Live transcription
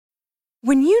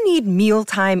When you need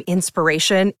mealtime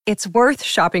inspiration, it's worth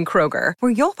shopping Kroger,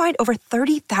 where you'll find over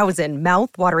 30,000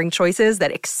 mouth-watering choices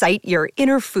that excite your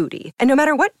inner foodie. And no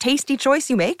matter what tasty choice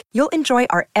you make, you'll enjoy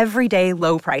our everyday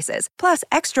low prices, plus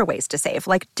extra ways to save,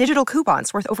 like digital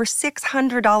coupons worth over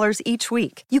 $600 each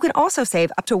week. You can also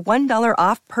save up to $1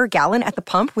 off per gallon at the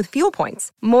pump with fuel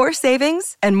points. More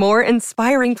savings and more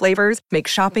inspiring flavors make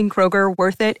shopping Kroger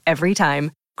worth it every time.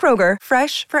 Kroger,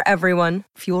 fresh for everyone.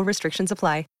 Fuel restrictions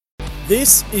apply.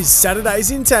 This is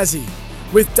Saturdays in Tassie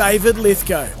with David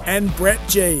Lithgow and Brett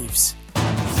Jeeves.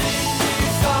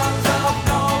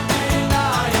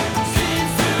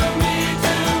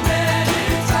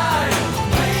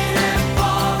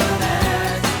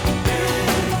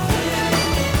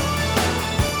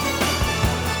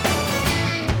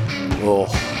 Oh,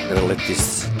 I'm going to let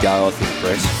this go, I think,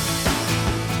 Brett.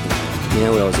 You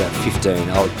know, when I was at 15,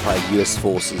 I would play US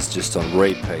Forces just on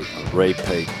repeat.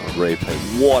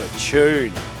 What a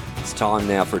tune. It's time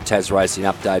now for a Tasracing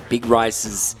update. Big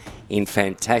races in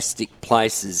fantastic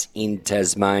places in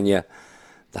Tasmania.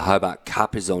 The Hobart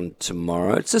Cup is on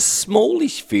tomorrow. It's a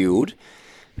smallish field,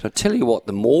 but I tell you what,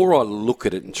 the more I look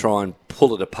at it and try and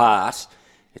pull it apart,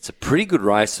 it's a pretty good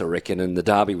race, I reckon, and the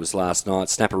Derby was last night.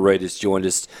 Snapper Reid has joined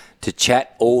us to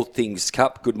chat all things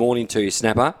Cup. Good morning to you,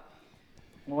 Snapper.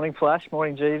 Morning, Flash.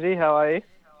 Morning, Jeezy. How are you?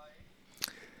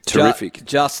 Terrific.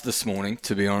 Just this morning,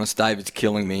 to be honest. David's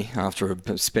killing me after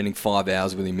spending 5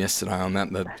 hours with him yesterday. I'm at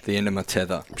the end of my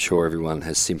tether. I'm sure everyone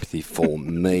has sympathy for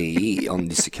me on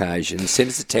this occasion. Send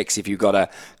us a text if you've got a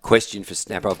question for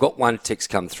Snapper. I've got one text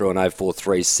come through on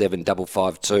 0437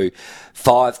 552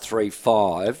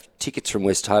 535. Tickets from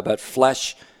West Hobart.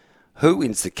 Flash, who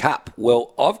wins the Cup?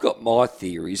 Well, I've got my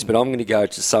theories, but I'm going to go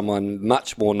to someone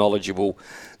much more knowledgeable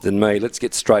than me. Let's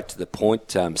get straight to the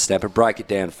point, Snapper. Break it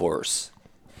down for us.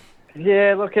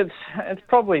 Yeah, look, it's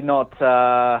probably not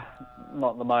the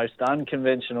most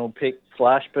unconventional pick,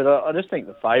 Flash, but I just think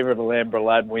the favourite, Alhambra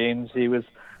Lad, wins. He was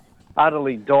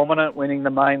utterly dominant, winning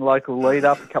the main local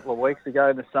lead-up a couple of weeks ago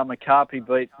in the Summer Cup. He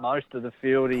beat most of the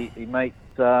field. He meets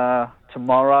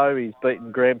tomorrow. He's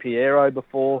beaten Gran Piero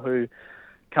before, who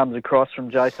comes across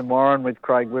from Jason Warren with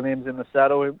Craig Williams in the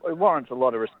saddle. It warrants a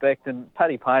lot of respect. And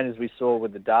Paddy Payne, as we saw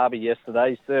with the Derby yesterday,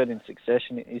 he's third in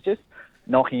succession. He's just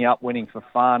knocking up, winning for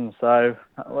fun. So,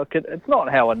 look, it's not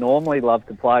how I normally love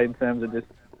to play in terms of just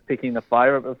picking the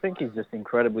favourite, but I think he's just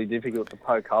incredibly difficult to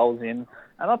poke holes in.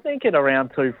 And I think at around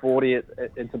 240,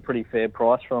 it's a pretty fair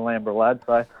price for Alhambra Lad.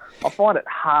 So I find it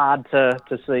hard to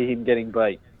see him getting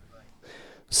beat.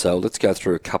 So let's go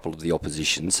through a couple of the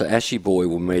opposition. So Ashy Boy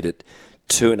will meet at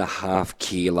 2.5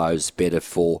 kilos better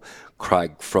for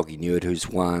Craig Froggy Newt, who's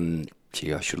won,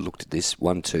 I should have looked at this,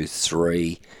 1, 2,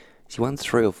 3. Has he won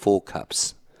 3 or 4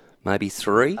 cups? Maybe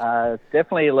 3?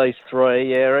 Definitely at least 3,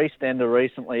 yeah. EastEnder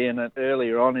recently, and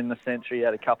earlier on in the century, he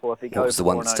had a couple, I think. What was the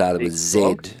one that started with Z?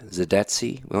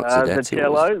 Zadatsi?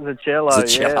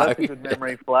 Zacello, yeah. That's a good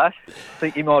memory, Flash. I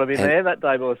think you might have been there that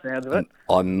day by the sounds of it.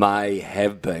 I may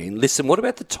have been. Listen, what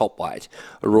about the top weight,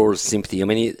 Aurora Sympathy? I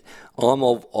mean, I'm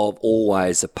of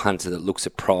always a punter that looks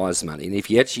at prize money, and if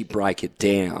you actually break it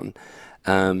down,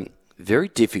 very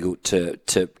difficult to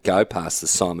go past the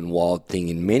Simon Wild thing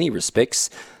in many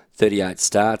respects. 38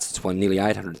 starts, it's won nearly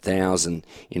 800,000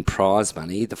 in prize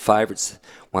money. The favourites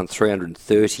won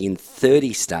 330 in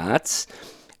 30 starts.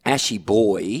 Ashy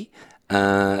Boy,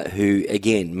 who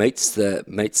again meets the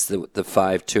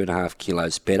fave 2.5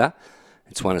 kilos better.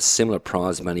 It's won a similar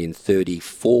prize money in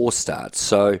 34 starts.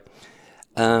 So,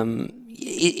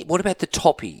 what about the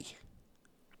toppy?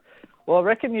 Well, I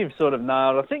reckon you've sort of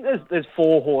nailed. I think there's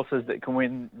 4 horses that can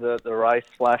win the race,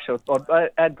 Flash. I'd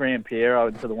add Gran Piero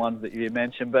into the ones that you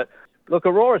mentioned. But look,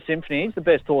 Aurora Symphony, he's the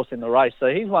best horse in the race. So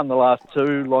he's won the last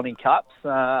 2 Lonnie Cups.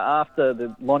 After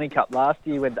the Lonnie Cup last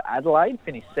year, he went to Adelaide,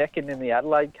 finished second in the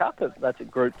Adelaide Cup. That's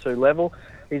at Group 2 level.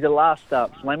 He's a last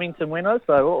Flemington winner.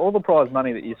 So all the prize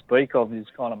money that you speak of is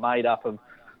kind of made up of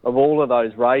all of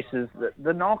those races.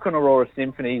 The knock on Aurora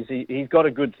Symphony is he's got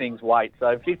a good things weight.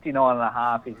 So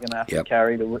 59.5 he's going to have to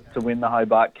carry to win the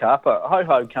Hobart Cup.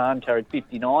 Ho-Ho Khan carried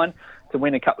 59 to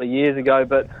win a couple of years ago,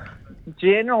 but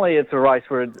generally it's a race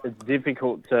where it's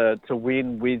difficult to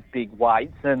win with big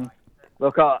weights. And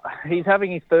look, he's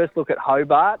having his first look at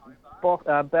Hobart.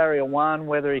 Barrier 1,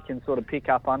 whether he can sort of pick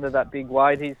up under that big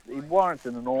weight, he warrants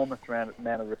an enormous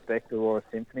amount of respect to Aurora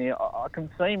Symphony. I can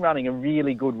see him running a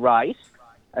really good race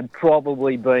and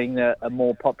probably being a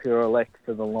more popular elect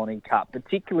for the Lonnie Cup,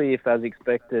 particularly if, as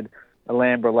expected,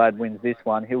 Alhambra Lad wins this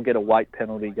one. He'll get a weight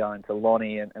penalty going to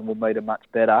Lonnie and will meet a much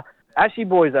better Ashy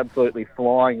Boy's absolutely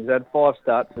flying. He's had 5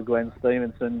 starts for Glenn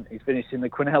Stevenson. He's finished in the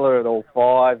Quinella at all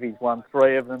 5. He's won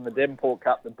 3 of them, the Devonport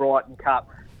Cup, the Brighton Cup.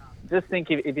 Just think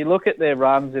if you look at their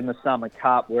runs in the Summer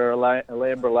Cup, where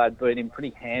Alhambra lad beat him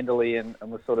pretty handily and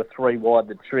was sort of 3 wide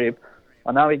the trip.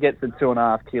 I know he gets the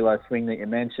 2.5 kilo swing that you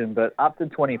mentioned, but up to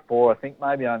 24, I think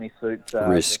maybe only suits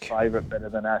the favourite better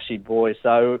than Ashy Boy.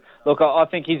 So, look, I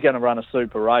think he's going to run a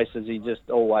super race, as he just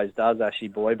always does, Ashy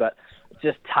Boy, but it's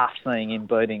just tough seeing him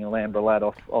beating Alhambra lad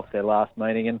off their last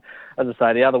meeting. And as I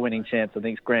say, the other winning chance, I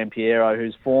think, is Gran Piero,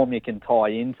 whose form you can tie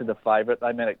into the favourite.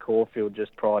 They met at Caulfield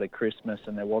just prior to Christmas,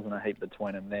 and there wasn't a heap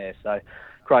between them there. So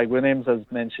Craig Williams, as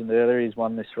mentioned earlier, he's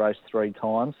won this race 3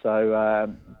 times.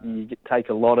 So you take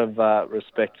a lot of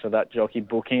respect for that jockey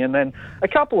booking. And then a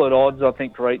couple of odds, I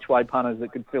think, for each way punters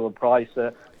that could fill a place.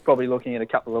 Probably looking at a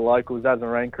couple of locals,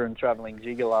 Azarenka and Travelling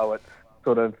Gigolo at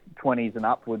sort of 20s and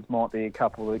upwards might be a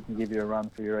couple that can give you a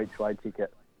run for your each way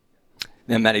ticket.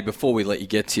 Now, Matty, before we let you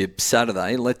get to your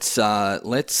Saturday, let's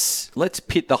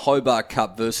pit the Hobart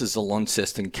Cup versus the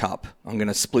Launceston Cup. I'm going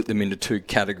to split them into 2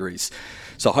 categories.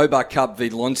 So Hobart Cup v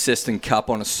Launceston Cup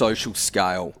on a social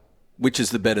scale. Which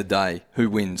is the better day? Who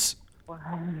wins?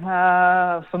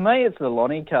 For me, it's the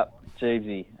Lonnie Cup,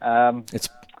 Jeevesy. Is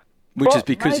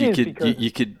because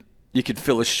you could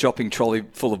fill a shopping trolley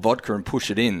full of vodka and push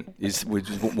it in. That's in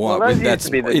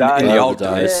the old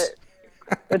days.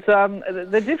 It's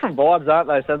they're different vibes, aren't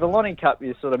they? So the Lonnie Cup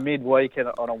is sort of midweek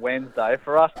on a Wednesday.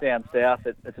 For us down south,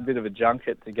 it's a bit of a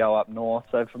junket to go up north.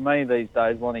 So for me these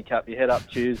days, Lonnie Cup, you head up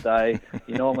Tuesday.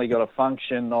 You normally got a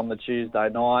function on the Tuesday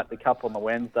night, the Cup on the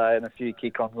Wednesday, and a few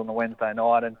kick-ons on the Wednesday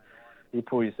night, and you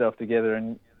pull yourself together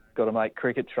and got to make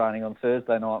cricket training on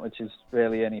Thursday night, which is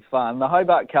rarely any fun. The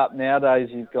Hobart Cup nowadays,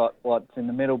 you've got what's in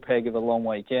the middle peg of a long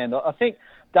weekend. I think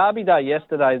Derby Day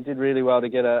yesterday did really well to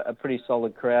get a pretty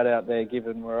solid crowd out there,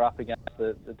 given we're up against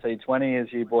the T20,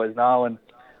 as you boys know, and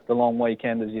the long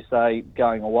weekend, as you say,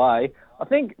 going away. I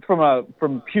think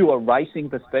from pure racing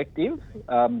perspective,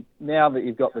 now that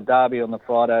you've got the Derby on the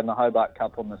Friday and the Hobart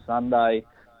Cup on the Sunday,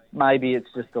 maybe it's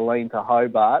just a lean to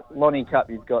Hobart. Lonnie Cup,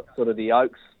 you've got sort of the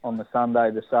Oaks on the Sunday,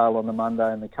 the Sale on the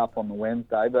Monday, and the Cup on the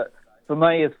Wednesday. But for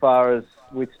me, as far as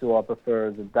which do I prefer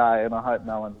as a day, and I hope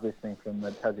no one's listening from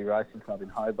the Tassie Racing Club in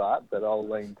Hobart, but I'll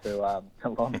lean to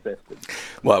Launceston.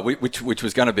 Well, which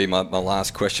was going to be my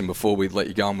last question before we let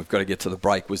you go, and we've got to get to the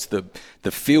break, was the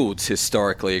fields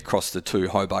historically across the 2,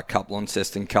 Hobart Cup,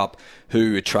 Launceston Cup,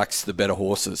 who attracts the better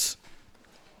horses?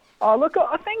 Oh, look,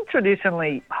 I think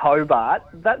traditionally Hobart,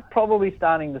 that's probably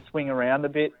starting to swing around a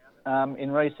bit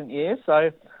in recent years.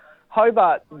 So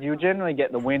Hobart, you generally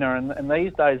get the winner, and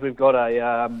these days we've got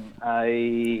a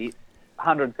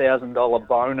 $100,000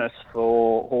 bonus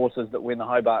for horses that win the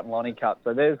Hobart and Lonnie Cup.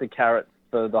 So there's the carrot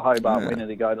for the Hobart winner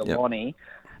to go to Lonnie.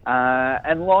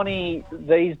 And Lonnie,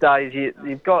 these days,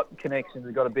 you've got connections,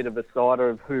 you've got a bit of a cider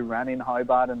of who ran in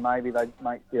Hobart, and maybe they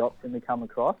make the option to come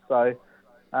across. So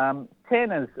 10,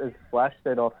 as Flash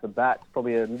said off the bat, is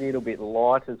probably a little bit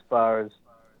light as far as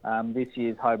this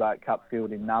year's Hobart Cup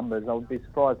field in numbers. I would be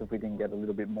surprised if we didn't get a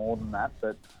little bit more than that,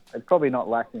 but it's probably not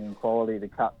lacking in quality, the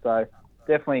Cup. So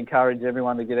definitely encourage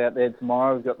everyone to get out there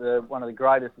tomorrow. We've got one of the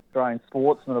greatest Australian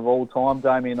sportsmen of all time,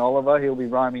 Damien Oliver. He'll be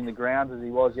roaming the grounds as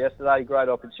he was yesterday. Great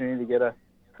opportunity to get a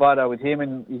photo with him,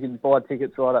 and you can buy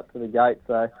tickets right up to the gate.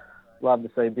 So love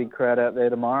to see a big crowd out there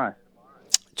tomorrow.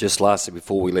 Just lastly,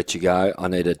 before we let you go, I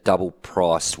need a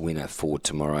double-priced winner for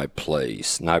tomorrow,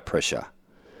 please. No pressure.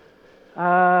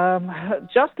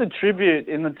 Just a tribute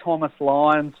in the Thomas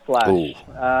Lyons Flash.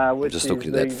 Which just is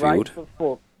looking at that field.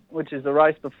 Which is the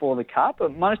race before the Cup.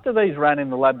 But most of these ran in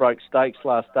the Ladbroke Stakes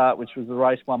last start, which was the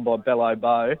race won by Bello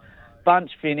Bow.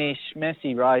 Bunch finish,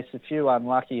 messy race, a few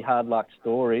unlucky hard luck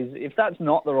stories. If that's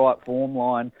not the right form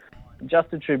line,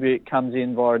 Just a Tribute comes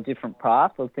in via a different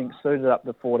path. I think suited up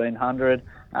to 1400.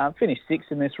 Finished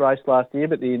 6th in this race last year,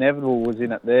 but the Inevitable was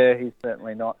in it there. He's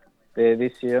certainly not there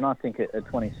this year, and I think at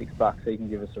 $26 he can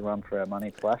give us a run for our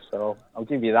money, Flash. So I'll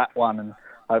give you that one, and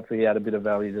hopefully add a bit of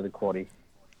value to the quaddie.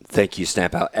 Thank you,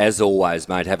 Snapper. As always,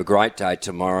 mate, have a great day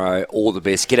tomorrow. All the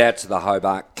best. Get out to the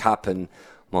Hobart Cup, and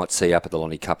might see you up at the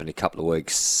Lonnie Cup in a couple of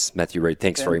weeks. Matthew Reid,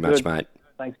 thanks very much, mate.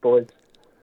 Thanks, boys.